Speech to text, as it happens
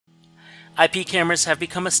IP cameras have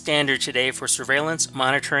become a standard today for surveillance,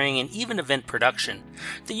 monitoring, and even event production.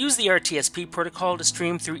 They use the RTSP protocol to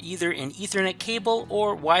stream through either an Ethernet cable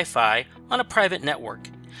or Wi-Fi on a private network.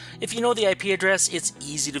 If you know the IP address, it's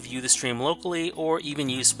easy to view the stream locally or even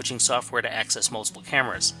use switching software to access multiple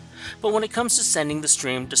cameras. But when it comes to sending the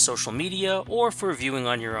stream to social media or for viewing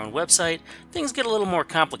on your own website, things get a little more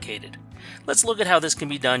complicated. Let's look at how this can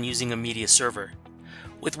be done using a media server.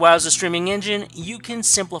 With Wowza Streaming Engine, you can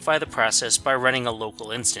simplify the process by running a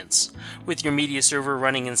local instance. With your media server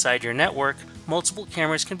running inside your network, multiple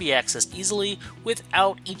cameras can be accessed easily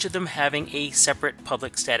without each of them having a separate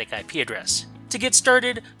public static IP address. To get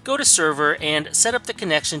started, go to Server and set up the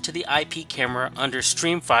connection to the IP camera under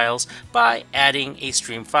Stream Files by adding a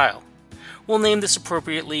stream file. We'll name this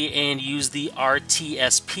appropriately and use the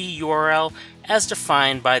RTSP URL as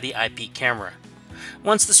defined by the IP camera.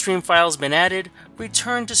 Once the stream file has been added,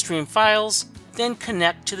 return to Stream Files, then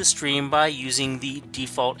connect to the stream by using the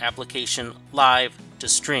default application Live to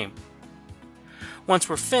Stream. Once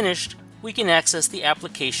we're finished, we can access the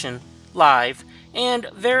application Live and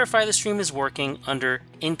verify the stream is working under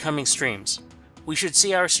Incoming Streams. We should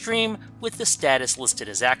see our stream with the status listed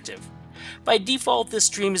as active. By default, this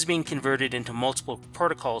stream is being converted into multiple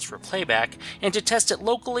protocols for playback, and to test it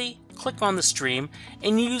locally, click on the stream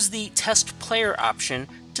and use the Test Player option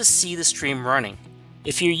to see the stream running.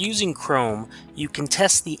 If you're using Chrome, you can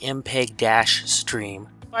test the MPEG-stream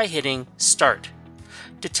by hitting Start.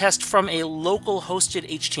 To test from a local hosted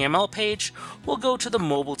HTML page, we'll go to the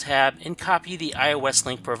Mobile tab and copy the iOS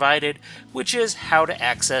link provided, which is how to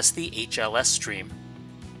access the HLS stream.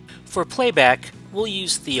 For playback, we'll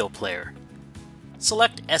use TheoPlayer.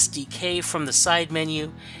 Select SDK from the side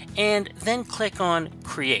menu and then click on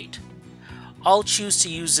Create. I'll choose to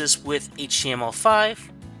use this with HTML5.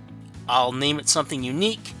 I'll name it something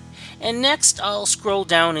unique, and next I'll scroll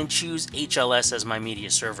down and choose HLS as my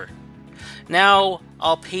media server. Now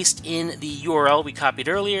I'll paste in the URL we copied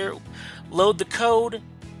earlier, load the code,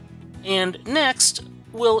 and next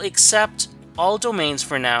we'll accept all domains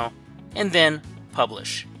for now, and then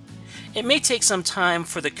publish. It may take some time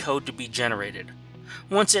for the code to be generated.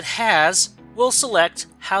 Once it has, we'll select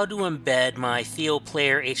how to embed my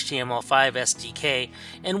TheoPlayer HTML5 SDK,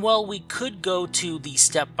 and while we could go to the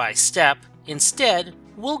step-by-step, instead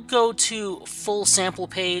we'll go to full sample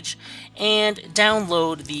page and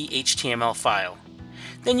download the HTML file.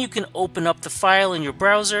 Then you can open up the file in your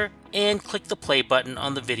browser and click the play button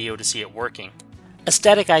on the video to see it working. A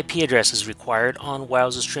static IP address is required on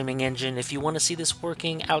Wowza Streaming Engine if you want to see this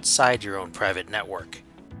working outside your own private network.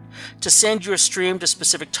 To send your stream to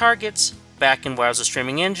specific targets, back in Wowza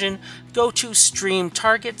Streaming Engine, go to Stream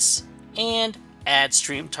Targets and Add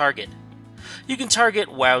Stream Target. You can target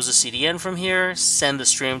Wowza CDN from here, send the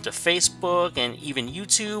stream to Facebook and even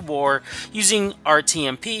YouTube, or using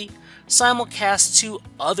RTMP, simulcast to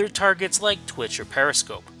other targets like Twitch or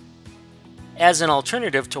Periscope. As an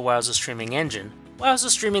alternative to Wowza Streaming Engine, Wowza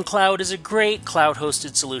Streaming Cloud is a great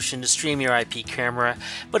cloud-hosted solution to stream your IP camera,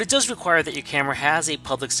 but it does require that your camera has a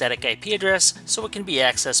public static IP address so it can be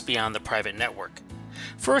accessed beyond the private network.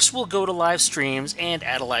 First, we'll go to Live Streams and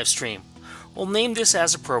add a live stream. We'll name this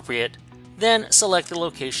as appropriate, then select the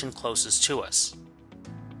location closest to us.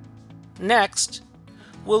 Next,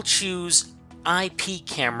 we'll choose IP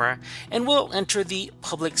camera and we'll enter the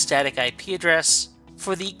public static IP address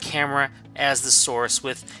for the camera as the source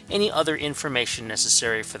with any other information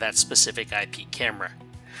necessary for that specific IP camera.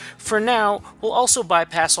 For now, we'll also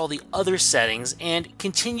bypass all the other settings and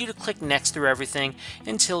continue to click next through everything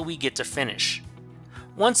until we get to finish.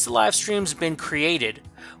 Once the live stream's been created,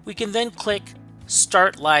 we can then click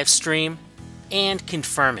Start Live Stream and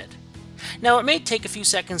confirm it. Now, it may take a few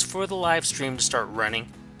seconds for the live stream to start running,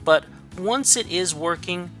 but once it is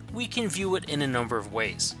working, we can view it in a number of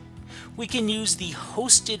ways. We can use the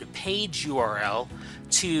hosted page URL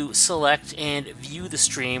to select and view the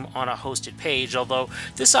stream on a hosted page, although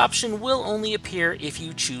this option will only appear if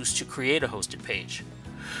you choose to create a hosted page.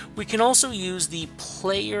 We can also use the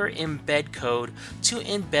player embed code to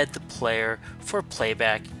embed the player for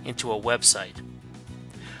playback into a website.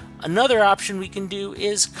 Another option we can do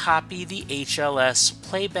is copy the HLS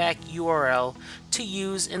playback URL to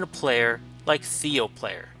use in a player like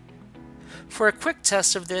TheoPlayer. For a quick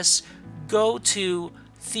test of this, go to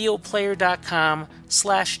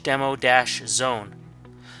theoplayer.com/demo-zone.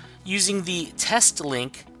 Using the test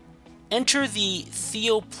link, enter the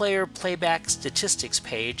TheoPlayer playback statistics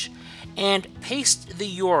page and paste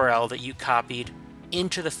the URL that you copied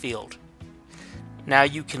into the field. Now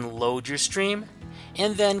you can load your stream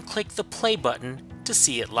and then click the play button to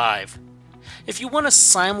see it live. If you want to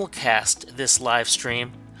simulcast this live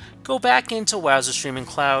stream, Go back into Wowza Streaming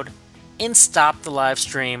Cloud and stop the live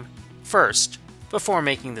stream first before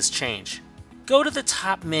making this change. Go to the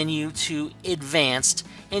top menu to Advanced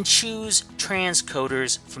and choose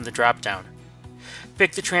Transcoders from the dropdown.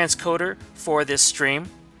 Pick the transcoder for this stream,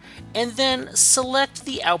 and then select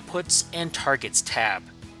the Outputs and Targets tab.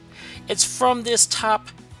 It's from this top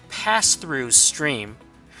Pass-Through stream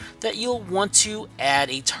that you'll want to add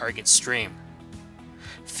a target stream.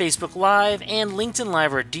 Facebook Live and LinkedIn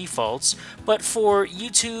Live are defaults, but for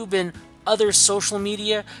YouTube and other social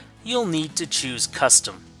media, you'll need to choose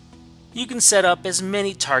Custom. You can set up as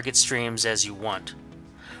many target streams as you want.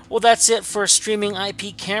 Well, that's it for streaming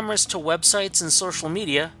IP cameras to websites and social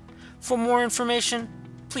media. For more information,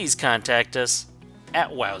 please contact us at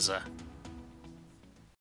Wowza.